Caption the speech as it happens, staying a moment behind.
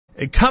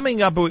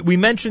Coming up, we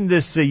mentioned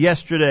this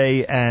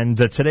yesterday, and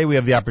today we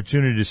have the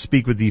opportunity to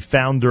speak with the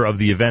founder of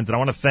the event. And I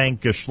want to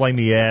thank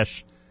Shlomi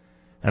Ash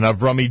and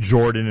Avrami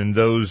Jordan and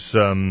those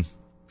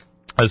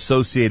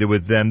associated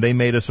with them. They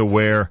made us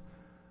aware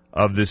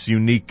of this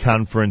unique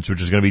conference,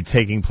 which is going to be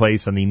taking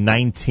place on the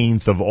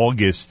 19th of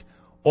August,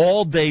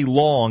 all day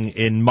long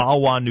in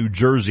Mahwah, New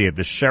Jersey, at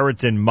the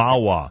Sheraton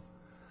Mahwah.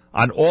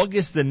 On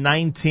August the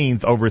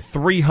 19th, over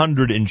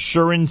 300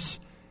 insurance,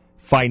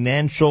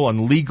 financial,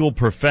 and legal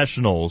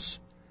professionals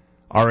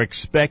are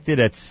expected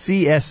at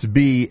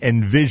CSB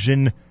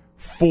Envision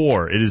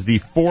 4. It is the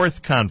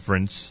fourth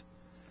conference.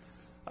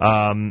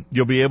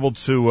 You'll be able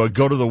to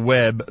go to the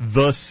web,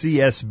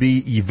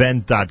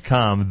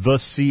 thecsbevent.com,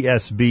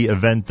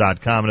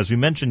 thecsbevent.com. And as we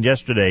mentioned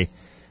yesterday,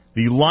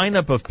 the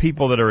lineup of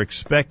people that are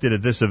expected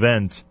at this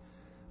event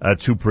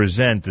to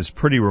present is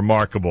pretty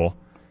remarkable.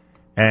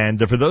 And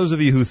for those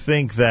of you who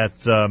think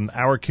that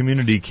our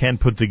community can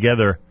put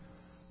together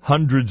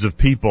hundreds of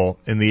people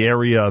in the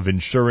area of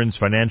insurance,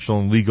 financial,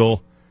 and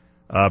legal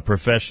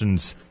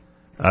professions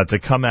to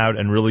come out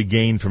and really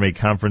gain from a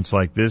conference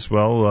like this,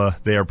 well,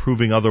 they are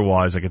proving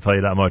otherwise, I can tell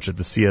you that much, at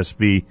the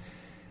CSB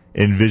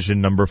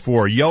Envision number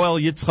 4. Yoel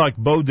Yitzchak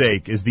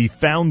Bodek is the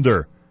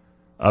founder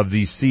of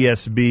the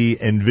CSB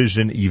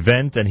Envision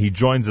event, and he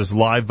joins us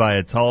live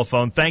via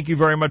telephone. Thank you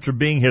very much for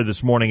being here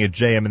this morning at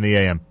JM in the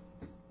AM.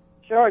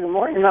 Sure, good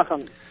morning,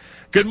 Nachum.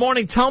 Good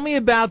morning. Tell me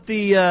about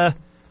the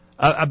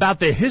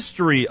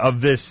history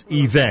of this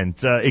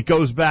event. It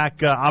goes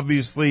back,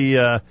 obviously,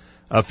 a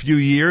few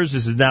years.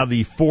 This is now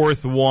the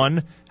fourth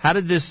one. How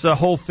did this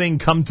whole thing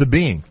come to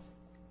being?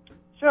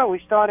 Sure, we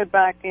started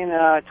back in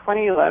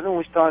 2011.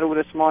 We started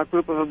with a small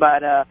group of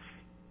about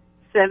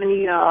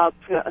 70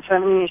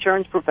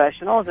 insurance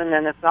professionals, and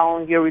then the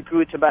following year we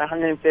grew to about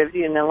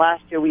 150, and then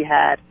last year we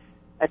had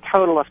a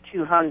total of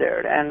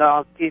 200. And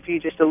I'll give you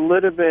just a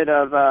little bit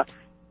of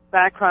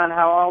background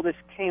how all this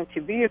came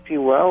to be, if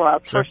you will.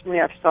 Sure.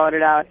 Personally, I've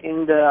started out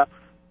in the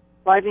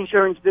life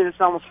insurance business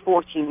almost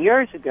 14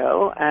 years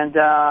ago, and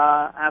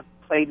I've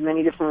played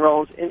many different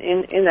roles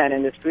in that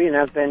industry, and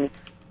I've been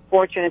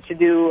fortunate to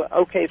do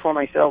okay for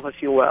myself, if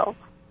you will.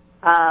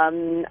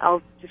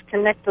 I'll just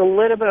connect a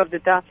little bit of the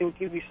dots and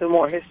give you some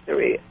more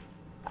history.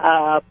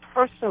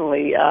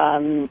 Personally,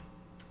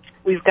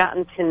 we've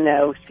gotten to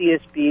know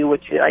CSB,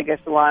 which I guess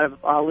a lot of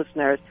our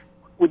listeners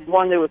would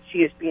wonder what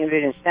CSB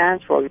Envision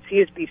stands for.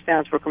 CSB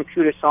stands for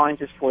Computer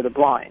Scientists for the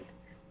Blind.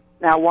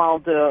 Now, while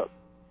the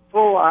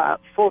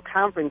full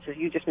conference, as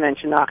you just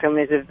mentioned, Nachum,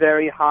 is a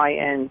very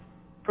high-end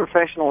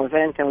professional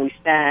event, and we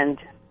stand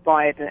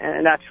by it,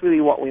 and that's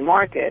really what we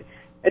market,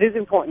 it is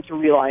important to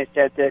realize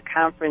that the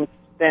conference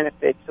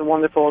benefits a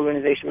wonderful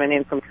organization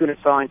named Computer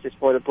Scientists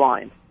for the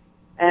Blind.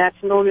 And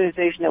that's an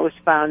organization that was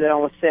founded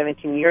almost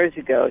 17 years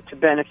ago to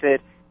benefit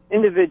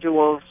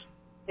individuals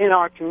in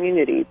our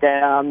community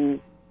that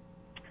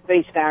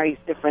face various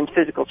different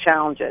physical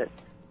challenges.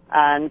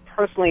 And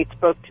personally, it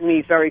spoke to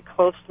me very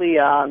closely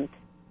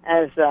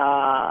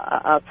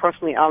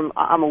personally,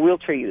 I'm a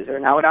wheelchair user.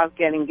 Now, without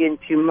getting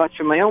into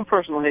much of my own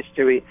personal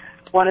history,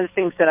 one of the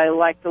things that I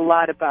liked a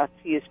lot about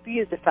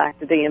CSB is the fact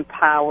that they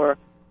empower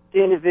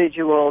the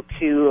individual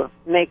to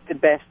make the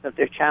best of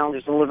their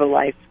challenges and live a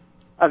life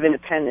of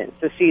independence.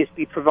 The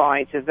CSB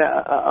provides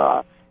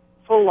a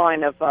full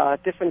line of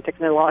different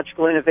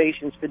technological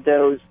innovations for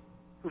those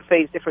who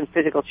face different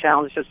physical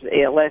challenges such as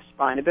ALS,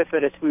 spina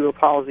bifida, cerebral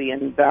palsy,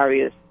 and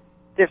various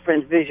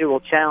different visual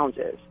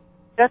challenges.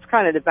 That's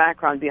kind of the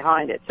background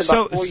behind it.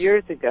 So about 4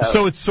 years ago.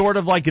 So it's sort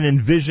of like an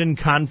Envision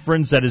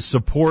conference that is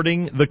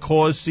supporting the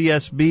cause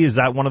CSB? Is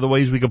that one of the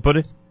ways we could put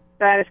it?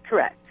 That is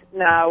correct.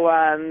 Now,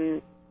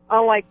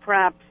 unlike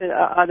perhaps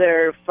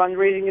other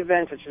fundraising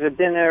events such as a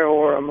dinner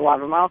or a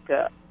Malava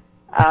Malka,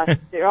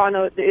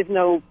 there is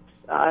no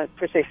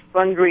per se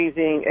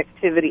fundraising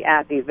activity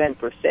at the event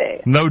per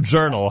se. No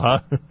journal, huh?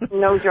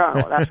 No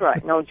journal, that's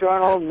right. No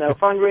journal, no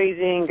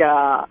fundraising,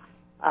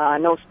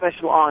 no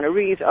special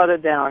honorees other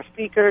than our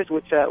speakers,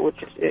 which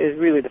is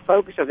really the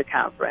focus of the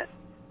conference.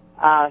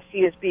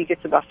 CSB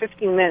gets about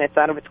 15 minutes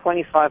out of a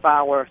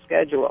 25-hour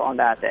schedule on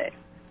that day.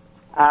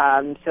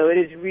 So it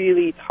is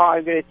really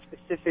targeted,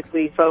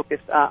 specifically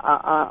focused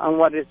on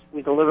what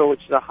we deliver,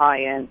 which is a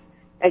high-end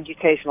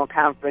educational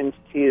conference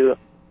to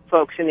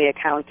folks in the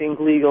accounting,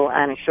 legal,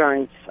 and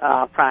insurance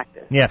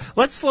practice. Yeah,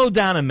 let's slow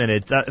down a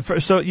minute.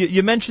 So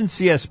you mentioned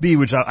CSB,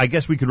 which I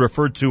guess we could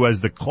refer to as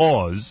the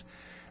cause,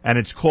 and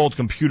it's called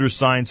Computer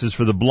Sciences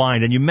for the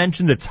Blind. And you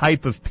mentioned the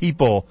type of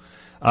people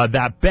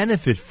that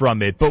benefit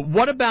from it. But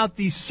what about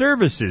these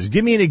services?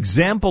 Give me an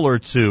example or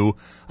two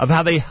of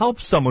how they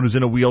help someone who's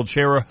in a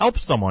wheelchair or help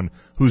someone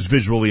who's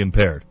visually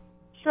impaired.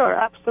 Sure,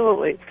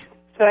 absolutely.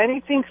 So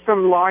anything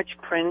from large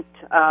print,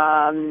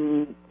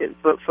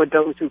 for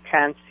those who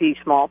can't see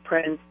small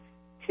print,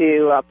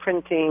 to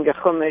printing a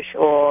Chumash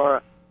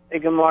or a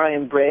Gemara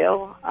in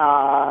Braille,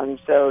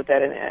 so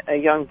that a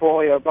young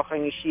boy or Bachar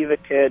Yeshiva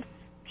could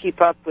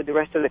keep up with the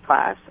rest of the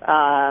class,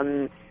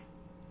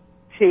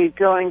 to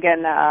going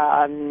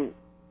and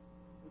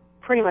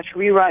pretty much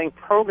rewriting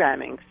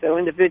programming. So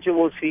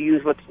individuals who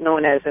use what's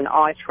known as an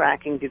eye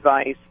tracking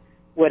device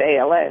with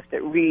ALS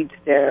that reads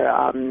their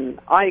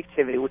eye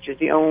activity, which is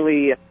the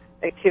only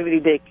activity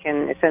they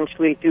can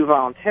essentially do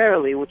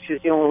voluntarily, which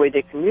is the only way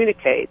they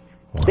communicate.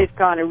 Wow. They've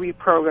gone to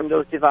reprogram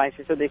those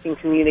devices so they can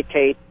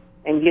communicate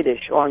in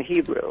Yiddish or in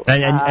Hebrew.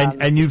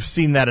 And you've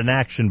seen that in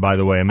action, by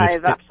the way. I mean,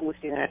 I've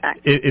absolutely seen that in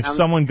action. If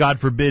someone, God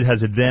forbid,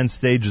 has advanced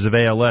stages of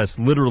ALS,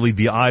 literally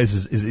the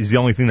eyes is the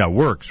only thing that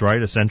works,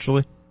 right,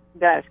 essentially?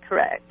 That is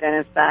correct. And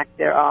in fact,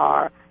 there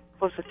are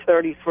close to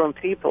 30 from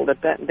people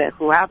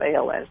who have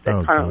ALS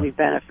that currently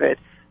benefit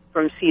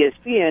from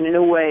CSB, and in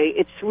a way,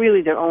 it's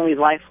really their only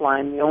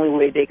lifeline, the only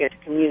way they get to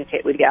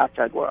communicate with the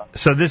outside world.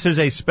 So this is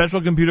a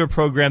special computer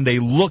program. They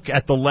look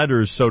at the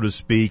letters, so to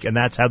speak, and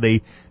that's how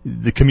they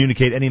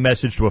communicate any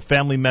message to a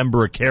family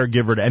member, a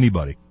caregiver, to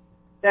anybody.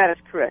 That is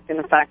correct. And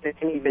in fact, they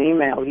can even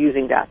email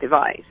using that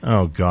device.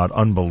 Oh, God,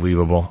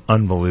 unbelievable,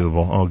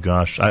 unbelievable. Oh,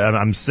 gosh.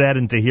 I'm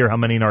saddened to hear how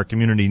many in our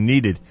community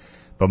need it,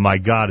 but my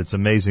God, it's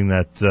amazing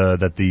that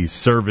the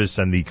service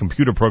and the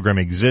computer program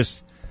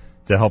exists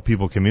to help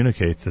people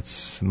communicate.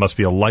 It must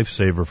be a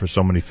lifesaver for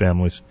so many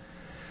families.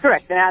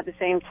 Correct. And at the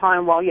same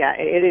time, well, yeah,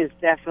 it is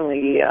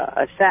definitely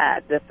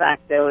sad. The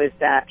fact, though, is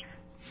that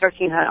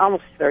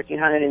almost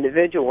 1,300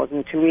 individuals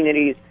in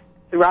communities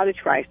throughout the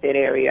tri-state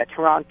area,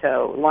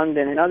 Toronto,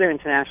 London, and other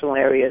international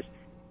areas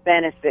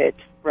benefit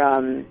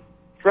from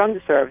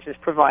the services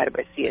provided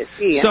by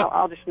CSB. So, and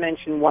I'll just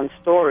mention one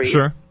story.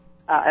 Sure.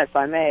 If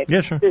I may. Yeah,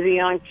 sure. There's a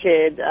young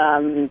kid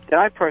that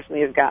I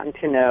personally have gotten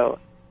to know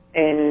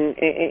in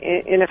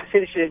a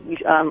facility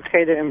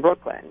in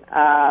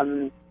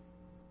Brooklyn,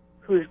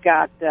 who's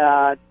got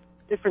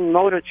different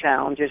motor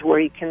challenges where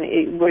he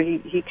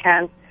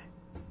can't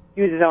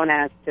use his own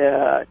hands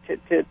to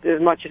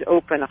as much as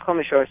open a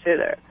chumash or a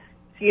siddur.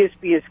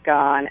 CSB has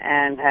gone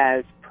and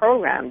has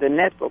programmed a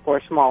netbook or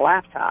a small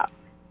laptop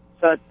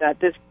so that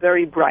this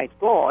very bright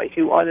boy,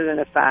 who other than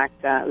the fact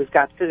who's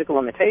got physical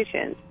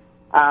limitations,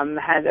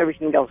 has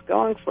everything else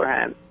going for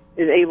him,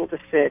 is able to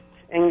sit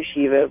in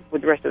yeshiva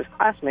with the rest of his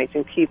classmates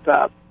and keep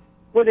up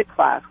with the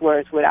class,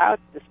 whereas without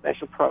the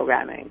special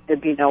programming,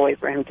 there'd be no way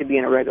for him to be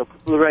in a regular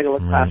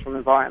classroom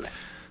environment.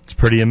 It's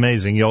pretty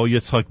amazing. Yoel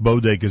Yitzchak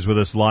Bodek is with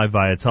us live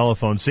via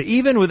telephone. So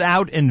even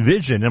without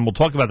Envision, and we'll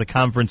talk about the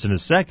conference in a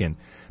second,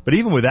 but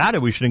even without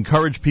it, we should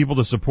encourage people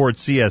to support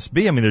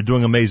CSB. I mean, they're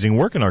doing amazing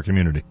work in our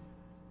community.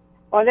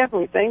 Well, I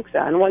definitely think so.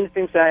 And one of the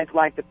things that I'd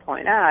like to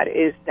point out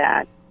is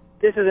that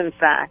this is, in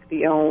fact,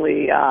 the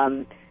only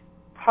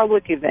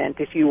public event,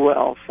 if you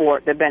will, for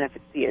that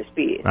benefits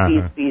CSB.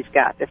 CSB's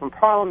got different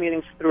parliament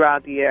meetings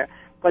throughout the year,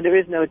 but there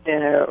is no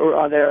dinner or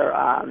other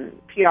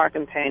PR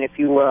campaign, if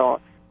you will,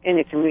 in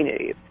the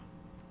community.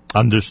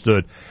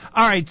 Understood.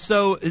 All right,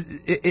 so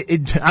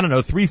I don't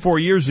know,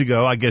 3-4 years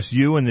ago, I guess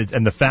you and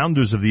the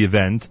founders of the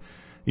event,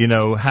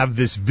 have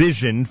this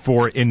vision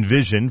for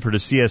Envision, for the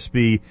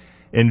CSB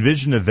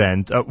Envision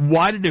event.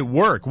 Why did it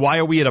work? Why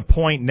are we at a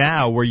point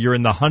now where you're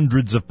in the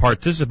hundreds of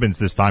participants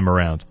this time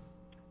around?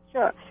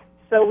 Sure.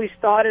 So we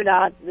started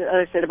out,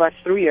 as I said, about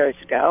 3 years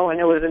ago, and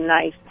it was a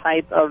nice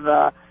type of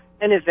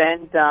an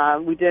event.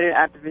 We did it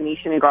at the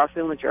Venetian in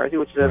Garfield, New Jersey,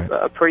 which is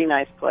a pretty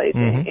nice place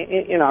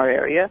in our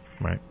area.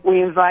 Right.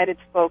 We invited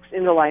folks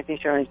in the life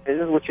insurance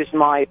business, which is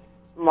my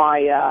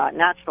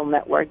natural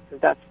network,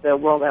 because that's the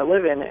world I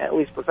live in, at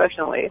least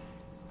professionally.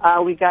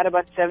 We got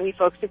about 70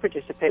 folks to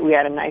participate. We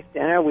had a nice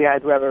dinner. We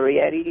had Rebbe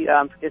Rietti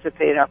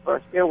participate in our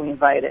first year. We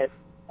invited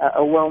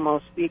a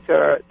well-known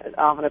speaker that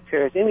often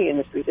appears in the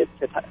industry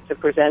to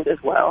present as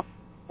well.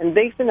 And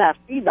based on that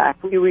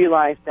feedback, we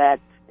realized that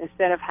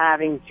instead of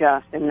having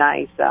just a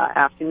nice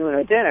afternoon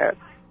or dinner,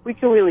 we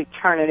can really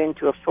turn it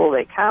into a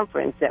full-day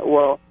conference that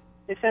will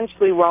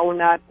essentially, while we're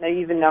not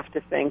naive enough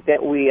to think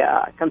that we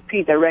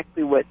compete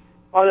directly with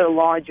other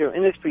larger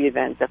industry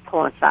events that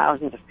pull in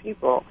thousands of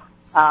people,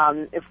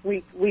 if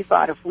we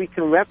thought if we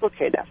can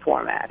replicate that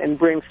format and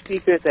bring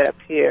speakers that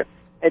appear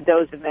at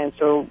those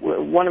events, or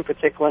one in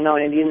particular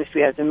known in the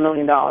industry as the $1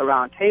 Million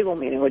Round Table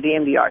meeting or the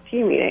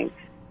MDRT meeting,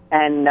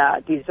 and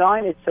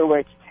design it so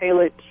where it's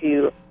tailored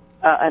to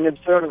an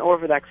observant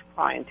Orthodox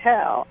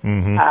clientele,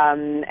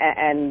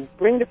 and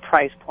bring the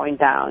price point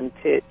down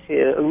to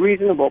a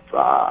reasonable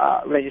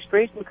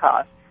registration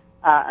cost,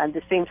 and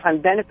at the same time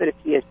benefit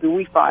CSB,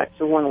 we thought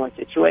it's a win-win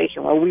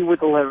situation where we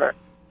would deliver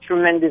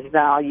tremendous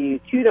value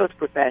to those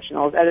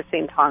professionals. At the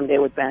same time, they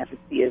would benefit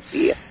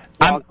CSB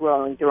while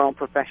growing their own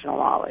professional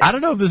knowledge. I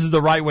don't know if this is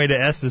the right way to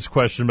ask this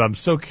question, but I'm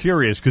so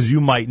curious because you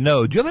might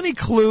know. Do you have any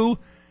clue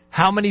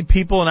how many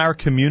people in our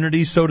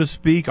community, so to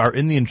speak, are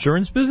in the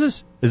insurance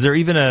business? Is there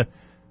even do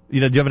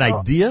you have an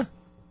idea?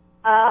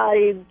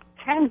 I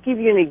can't give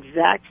you an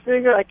exact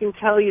figure. I can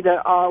tell you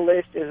that our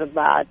list is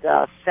about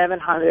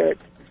 700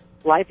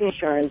 life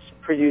insurance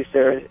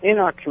producers in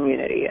our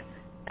community.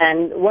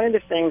 And one of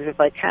the things, if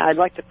I can, I'd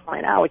like to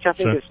point out, which I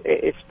think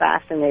is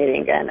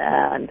fascinating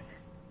and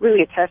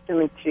really a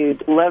testament to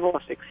the level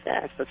of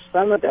success of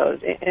some of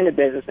those in the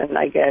business, and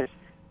I guess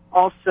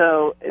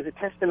also is a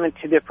testament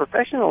to their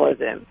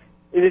professionalism,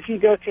 is if you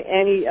go to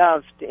any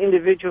of the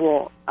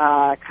individual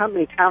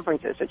company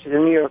conferences, such as a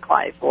New York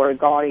Life or a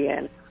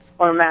Guardian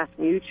or a Mass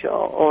Mutual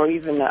or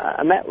even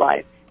a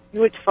MetLife,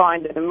 you would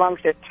find that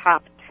amongst the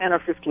top 10 or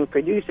 15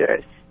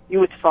 producers, you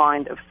would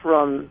find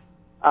from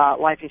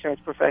life insurance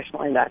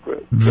professional in that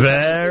group.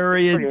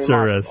 Very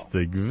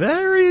interesting.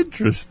 Very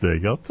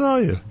interesting. I'll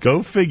tell you.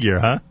 Go figure,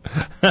 huh?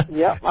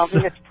 Yeah, I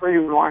think it's pretty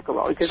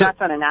remarkable because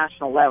that's on a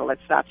national level.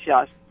 It's not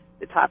just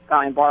the top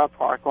guy in Borough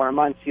Park or in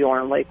Muncie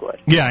or in Lakewood.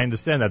 Yeah, I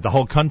understand that. The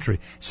whole country.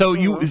 So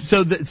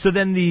so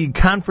then the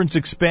conference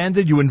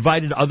expanded. You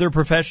invited other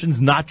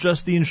professions, not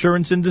just the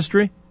insurance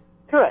industry?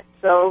 Correct.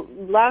 So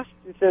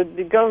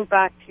going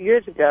back 2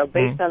 years ago,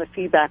 based on the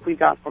feedback we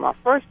got from our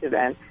first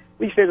event,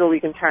 we figured we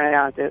could turn it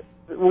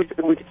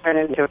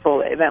into a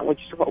full event, which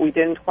is what we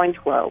did in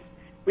 2012.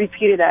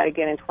 Repeated that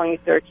again in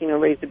 2013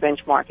 and raised the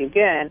benchmark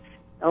again.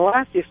 And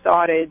last year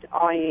started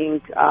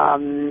eyeing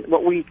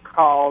what we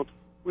called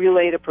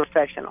related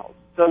professionals.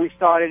 So we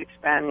started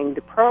expanding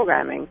the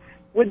programming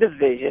with the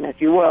vision,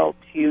 if you will,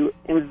 to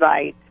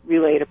invite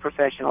related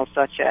professionals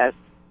such as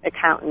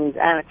accountants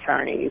and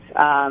attorneys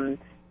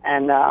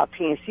and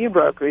P&C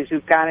brokers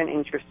who've got an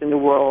interest in the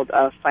world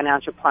of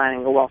financial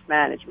planning or wealth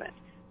management.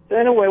 So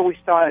in a way, we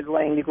started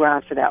laying the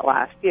ground for that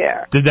last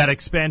year. Did that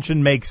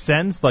expansion make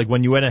sense? Like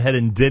when you went ahead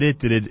and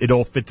did it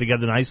all fit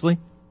together nicely?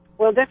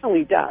 Well, it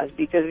definitely does,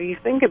 because if you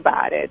think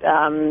about it,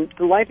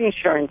 the life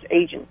insurance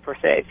agent, per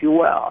se, if you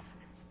will,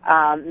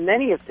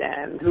 many of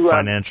them who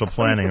financial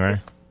planning, right?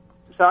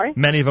 Sorry?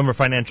 Many of them are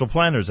financial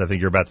planners, I think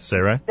you're about to say,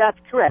 right? That's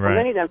correct. Right. And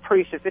many of them are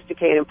pretty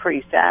sophisticated and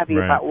pretty savvy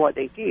about what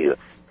they do.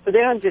 So they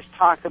don't just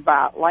talk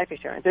about life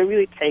insurance. They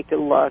really take a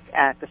look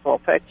at the full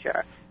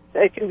picture. So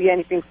it can be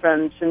anything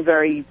from some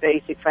very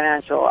basic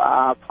financial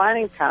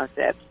planning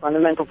concepts,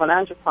 fundamental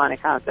financial planning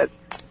concepts,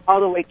 all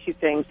the way to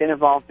things that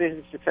involve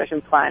business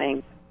succession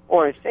planning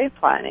or estate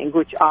planning,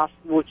 which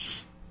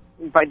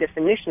by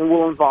definition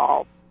will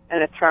involve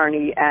an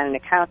attorney and an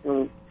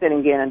accountant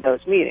sitting in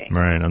those meetings.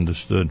 Right,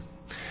 understood.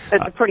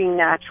 It's a pretty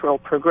natural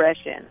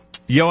progression.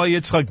 Yoel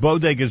Yitzchak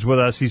Bodeg is with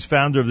us. He's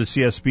founder of the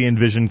CSB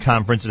Envision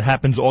Conference. It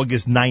happens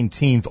August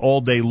 19th,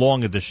 all day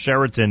long at the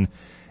Sheraton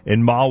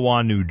in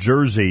Mahwah, New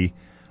Jersey.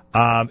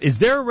 Is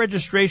there a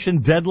registration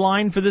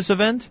deadline for this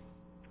event?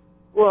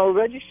 Well,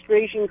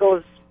 registration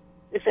goes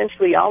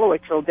essentially all the way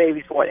till the day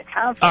before the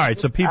conference. All right,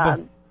 so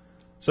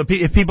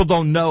if people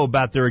don't know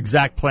about their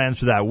exact plans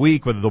for that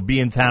week, whether they'll be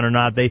in town or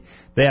not, they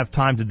have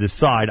time to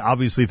decide.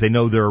 Obviously, if they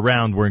know they're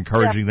around, we're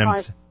encouraging them.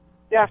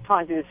 They have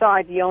time to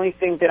decide. The only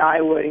thing that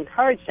I would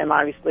encourage them,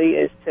 obviously,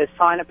 is to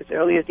sign up as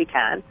early as they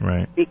can.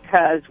 Right.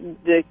 Because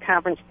the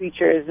conference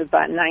features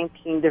about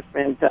 19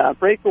 different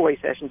breakaway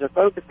sessions or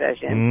focus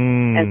sessions,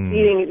 and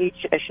seating in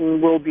each session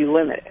will be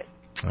limited.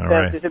 All so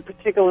right. if there's a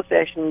particular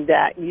session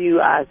that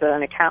you, as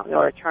an accountant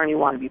or attorney,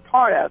 want to be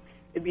part of,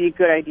 it'd be a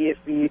good idea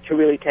for you to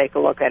really take a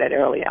look at it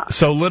early on.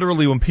 So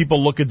literally, when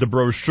people look at the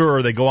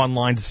brochure, they go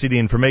online to see the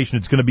information.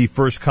 It's going to be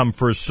first come,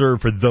 first serve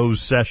for those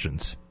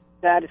sessions.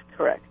 That is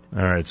correct.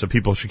 All right, so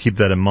people should keep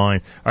that in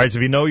mind. All right, so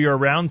if you know you're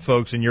around,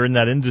 folks, and you're in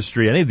that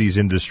industry, any of these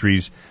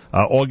industries,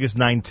 August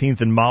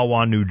 19th in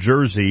Mahwah, New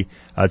Jersey,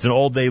 it's an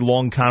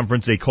all-day-long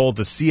conference. They call it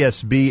the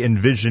CSB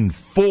Envision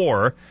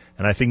 4,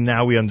 and I think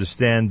now we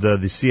understand the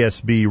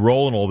CSB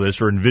role in all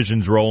this, or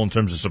Envision's role in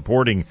terms of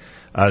supporting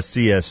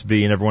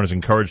CSB, and everyone is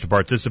encouraged to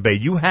participate.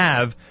 You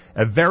have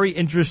a very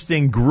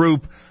interesting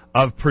group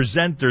of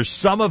presenters,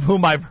 some of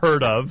whom I've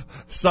heard of,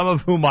 some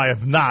of whom I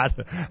have not.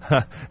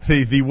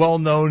 The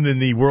well-known in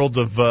the world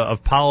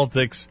of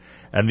politics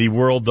and the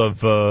world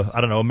of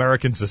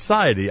American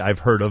society I've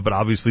heard of, but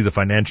obviously the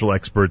financial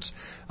experts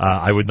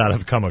I would not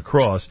have come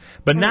across.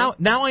 But now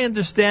I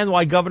understand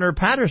why Governor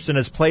Patterson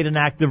has played an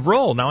active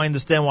role. Now I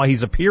understand why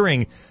he's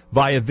appearing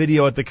via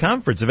video at the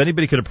conference. If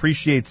anybody could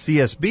appreciate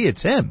CSB,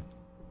 it's him.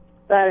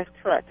 That is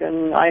correct.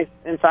 And I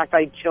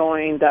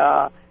joined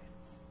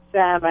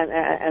Sam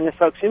and the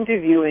folks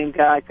interviewing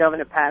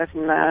Governor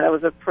Patterson. That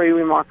was a pretty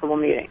remarkable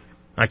meeting.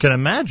 I can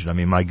imagine. I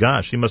mean, my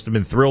gosh, he must have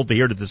been thrilled to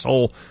hear that this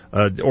whole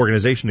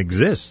organization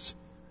exists.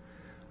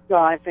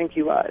 Well, I think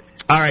he was.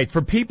 All right,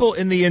 for people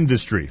in the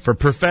industry, for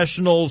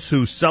professionals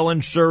who sell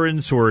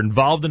insurance, who are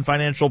involved in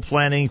financial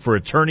planning, for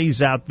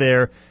attorneys out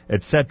there,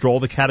 et cetera, all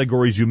the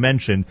categories you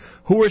mentioned,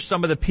 who are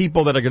some of the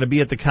people that are going to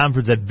be at the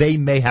conference that they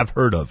may have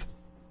heard of?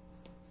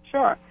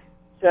 Sure.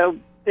 So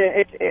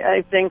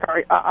I think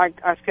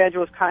our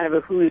schedule is kind of a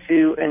who's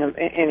who in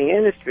the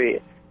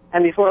industry.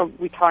 And before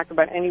we talk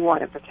about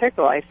anyone in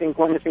particular, I think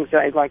one of the things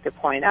that I'd like to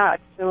point out,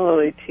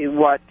 similarly to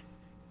what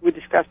we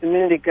discussed a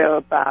minute ago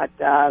about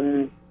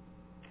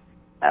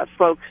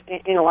folks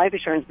in the life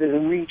insurance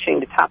business reaching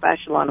the top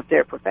echelon of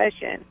their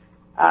profession,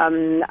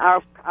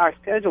 our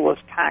schedule is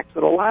packed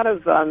with a lot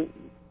of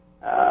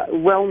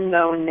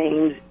well-known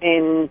names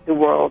in the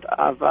world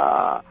of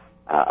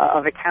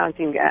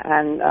accounting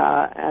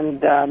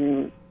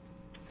and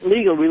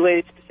legal,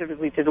 related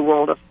specifically to the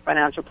world of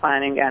financial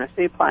planning and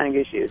estate planning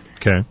issues,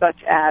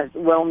 such as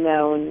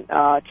well-known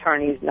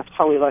attorneys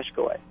Naftali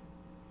Leshkowitz,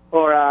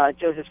 or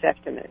Joseph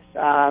Septimus,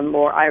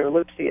 or Ira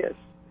Lipsius,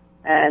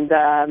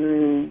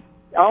 And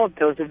all of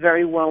those are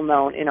very well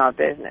known in our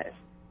business.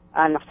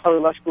 And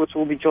Naftali Leshkowitz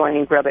will be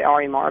joining Rabbi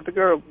Ari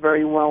Marbiger, a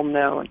very well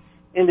known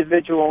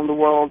individual in the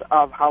world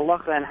of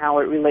halacha and how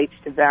it relates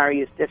to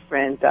various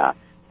different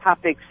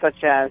topics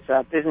second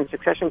business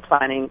succession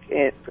planning,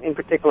 in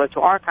particular to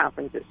our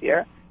conference this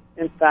year.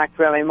 In fact,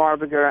 Rabbi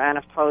Marbiger and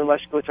Naftali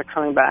Leshkowitz are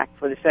coming back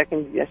for the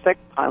second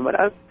time with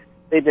us.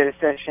 They did a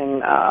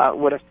session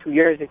with us 2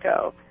 years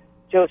ago.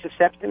 Joseph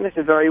Septimus,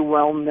 a very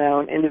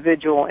well-known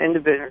individual in the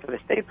business of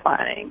estate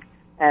planning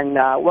and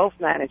wealth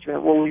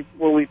management,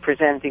 will be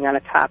presenting on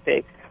a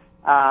topic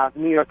of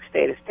New York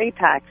State estate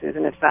taxes.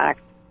 And in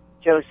fact,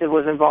 Joseph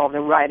was involved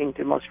in writing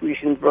the most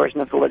recent version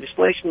of the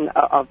legislation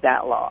of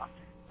that law.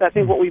 So I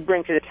think what we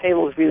bring to the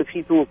table is really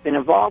people who have been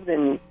involved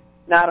in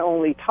not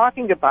only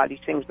talking about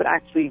these things, but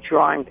actually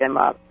drawing them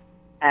up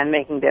and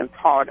making them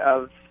part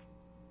of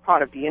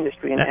the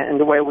industry and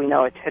the way we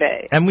know it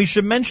today. And we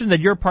should mention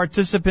that your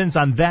participants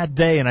on that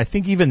day, and I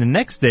think even the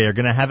next day, are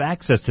going to have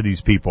access to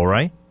these people,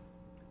 right?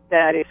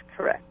 That is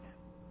correct.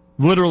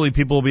 Literally,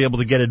 people will be able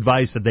to get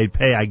advice that they'd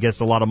pay, I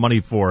guess, a lot of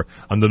money for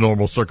under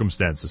normal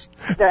circumstances.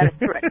 That is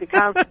correct. The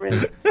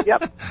conference,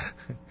 yep.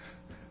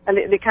 And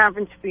the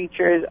conference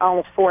features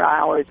almost 4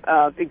 hours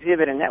of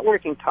exhibit and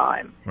networking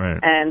time. Right.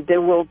 And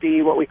there will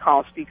be what we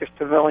call a speaker's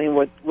pavilion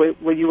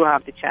where you will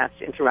have the chance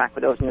to interact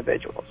with those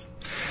individuals.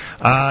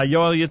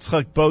 Yoel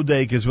Yitzchak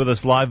Bodek is with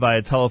us live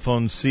via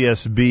telephone.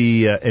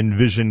 CSB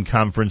Envision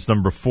Conference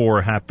number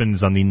 4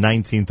 happens on the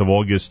 19th of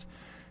August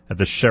at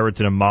the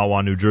Sheraton in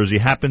Mahwah, New Jersey.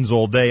 Happens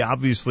all day.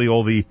 Obviously,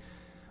 all the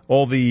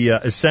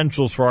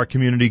essentials for our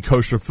community,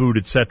 kosher food,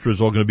 etc.,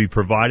 is all going to be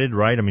provided,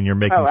 right? I mean, you're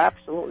making... Oh,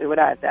 absolutely,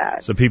 without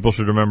that. So people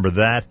should remember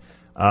that.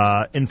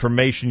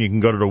 Information, you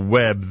can go to the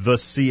web,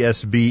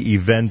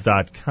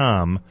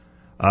 thecsbevent.com,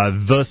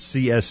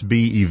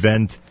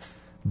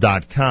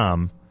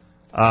 thecsbevent.com.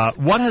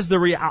 What has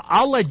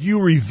I'll let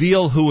you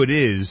reveal who it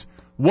is.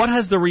 What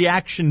has the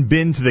reaction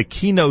been to the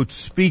keynote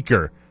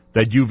speaker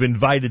that you've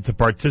invited to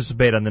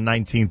participate on the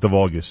 19th of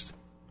August?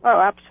 Oh,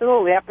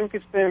 absolutely. I think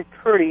it's been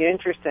pretty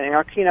interesting.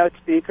 Our keynote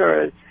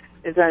speaker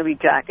is going to be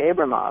Jack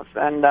Abramoff.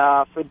 And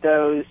for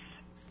those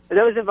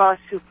of us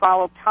who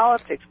follow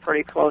politics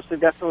pretty closely,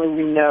 definitely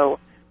we know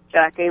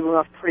Jack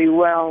Abramoff pretty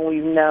well, and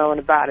we've known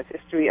about his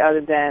history other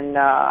than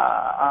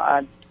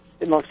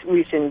the most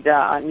recent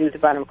news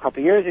about him a couple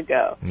of years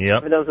ago,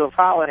 yep. For those who have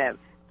followed him.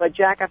 But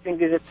Jack, I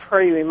think, is a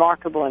pretty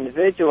remarkable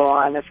individual,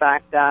 and in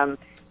fact,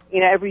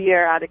 every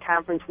year at the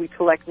conference we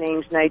collect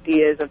names and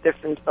ideas of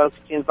different folks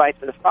to invite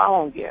for the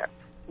following year.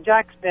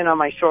 Jack's been on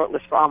my short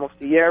list for almost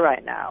a year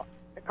right now.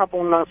 A couple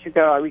of months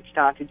ago, I reached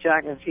out to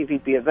Jack and see if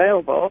he'd be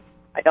available.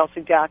 I also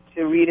got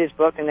to read his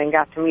book and then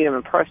got to meet him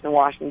in person in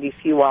Washington,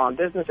 D.C. while on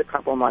business a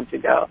couple of months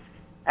ago.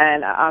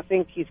 And I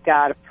think he's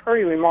got a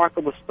pretty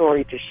remarkable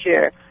story to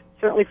share,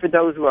 certainly for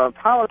those who are in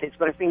politics,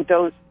 but I think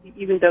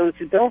even those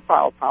who don't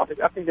follow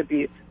politics, I think they'd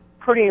be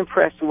pretty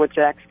impressed with what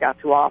Jack's got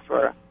to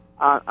offer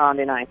on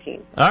the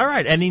 19th. All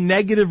right. Any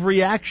negative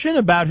reaction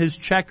about his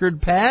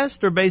checkered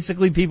past, or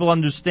basically people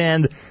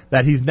understand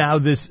that he's now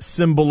this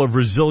symbol of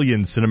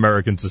resilience in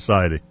American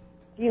society?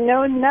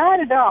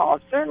 Not at all.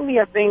 Certainly,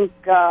 I think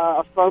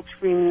folks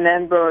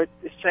remember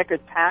his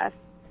checkered past,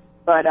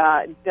 but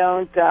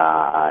those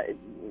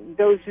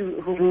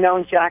who've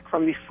known Jack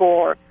from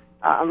before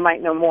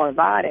might know more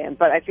about him.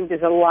 But I think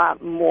there's a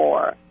lot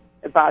more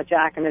about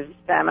Jack, and as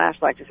Sam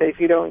Ash likes to say,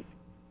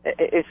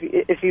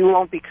 if you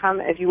won't be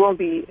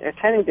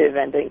attending the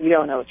event, then you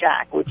don't know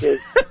Jack, which is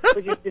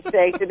to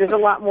say that there's a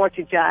lot more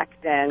to Jack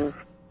than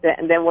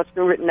what's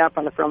been written up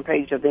on the front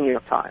page of the New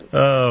York Times.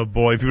 Oh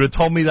boy, if you would have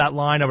told me that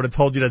line, I would have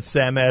told you that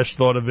Sam Ash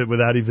thought of it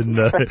without even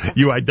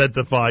you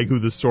identifying who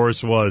the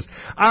source was.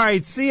 All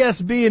right,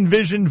 CSB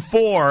Envision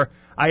 4.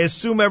 I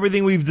assume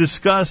everything we've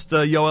discussed,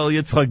 Yoel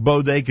Yitzchak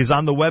Bodek, is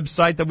on the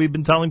website that we've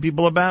been telling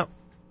people about?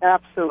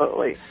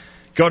 Absolutely.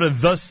 Go to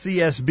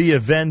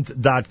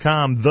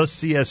thecsbevent.com,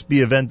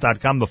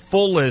 thecsbevent.com, the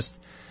full list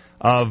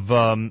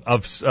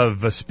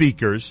of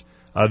speakers,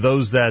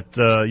 those that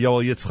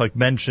Yoel Yitzchak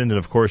mentioned, and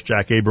of course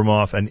Jack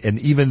Abramoff, and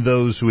even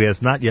those who he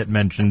has not yet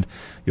mentioned,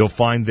 you'll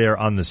find there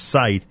on the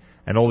site,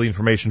 and all the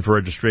information for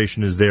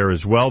registration is there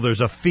as well.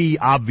 There's a fee,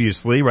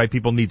 obviously, right?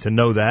 People need to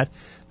know that.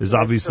 There's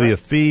obviously a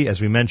fee.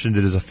 As we mentioned,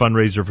 it is a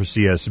fundraiser for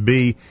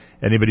CSB.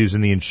 Anybody who's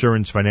in the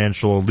insurance,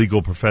 financial, or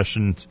legal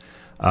professions,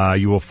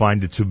 you will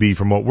find it to be,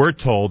 from what we're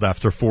told,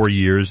 after 4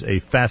 years, a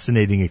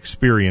fascinating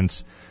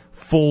experience.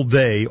 Full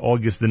day,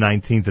 August the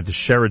 19th at the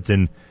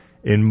Sheraton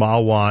in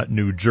Mahwah,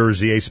 New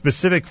Jersey. A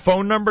specific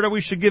phone number that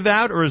we should give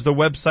out, or is the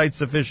website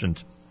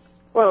sufficient?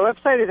 Well, the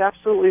website is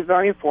absolutely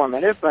very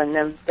informative, and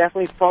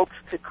definitely folks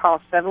could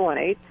call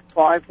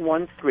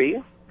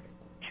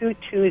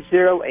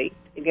 718-513-2208.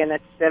 Again,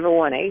 that's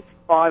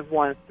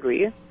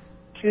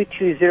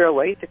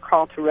 718-513-2208 to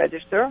call to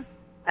register.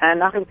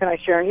 And Nachum, can I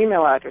share an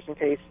email address in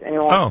case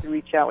anyone wants to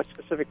reach out with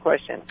specific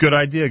questions? Good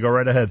idea. Go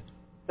right ahead.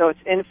 So it's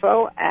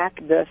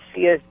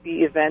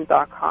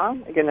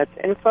info@thecsbevent.com. Again, that's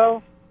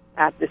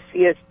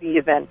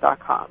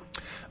info@thecsbevent.com.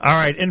 All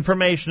right,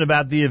 information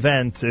about the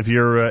event,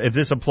 if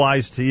this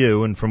applies to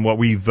you, and from what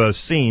we've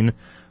seen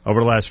over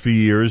the last few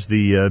years,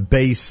 the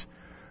base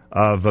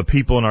of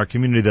people in our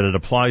community that it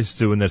applies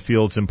to and that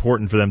feel it's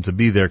important for them to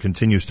be there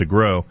continues to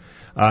grow.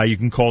 You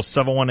can call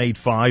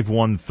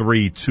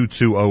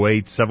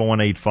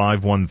 718-513-2208,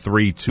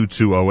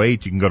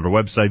 718-513-2208. You can go to the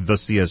website,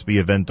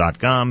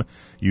 thecsbevent.com.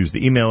 Use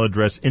the email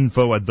address,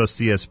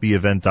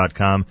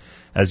 info@thecsbevent.com.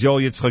 As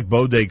Yoel Yitzchak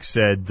Bodek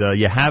said,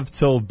 you have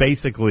till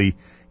basically,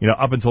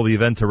 up until the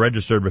event to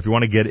register, but if you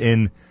want to get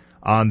in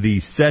on the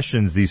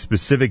sessions, these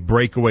specific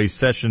breakaway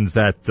sessions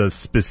that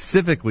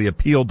specifically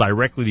appeal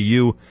directly to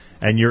you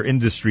and your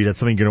industry, that's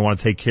something you're going to want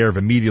to take care of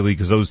immediately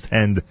because those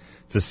tend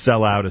to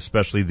sell out,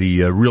 especially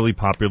the really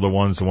popular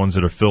ones, the ones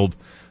that are filled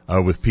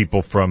with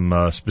people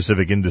from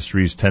specific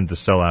industries tend to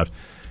sell out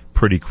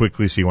pretty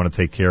quickly, so you want to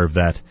take care of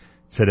that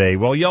today.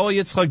 Well, Yoel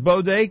Yitzchak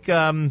Bodek,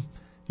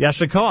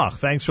 Yasher Koach,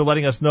 thanks for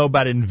letting us know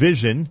about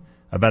Envision,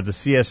 about the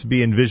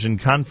CSB Envision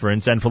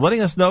conference, and for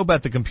letting us know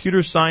about the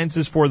computer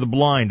sciences for the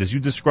blind. As you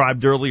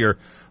described earlier,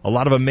 a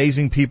lot of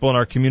amazing people in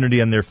our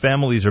community and their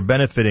families are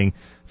benefiting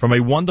from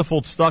a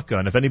wonderful tzedakah.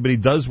 And if anybody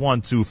does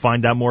want to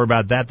find out more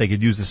about that, they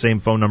could use the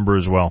same phone number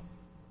as well.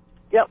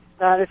 Yep,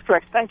 that is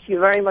correct. Thank you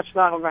very much,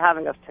 Malcolm, for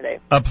having us today.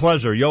 A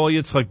pleasure. Yoel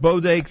Yitzchak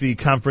Bodek, the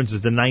conference is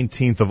the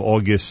 19th of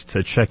August.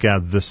 Check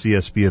out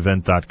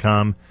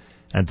thecsbevent.com.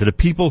 And to the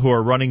people who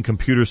are running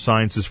computer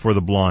sciences for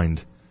the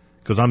blind,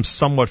 because I'm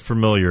somewhat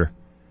familiar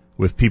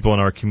with people in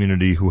our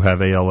community who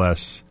have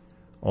ALS,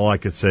 all I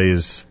could say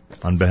is,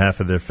 on behalf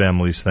of their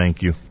families,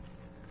 thank you.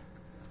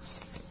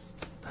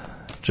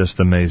 Just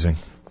amazing.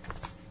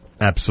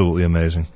 Absolutely amazing.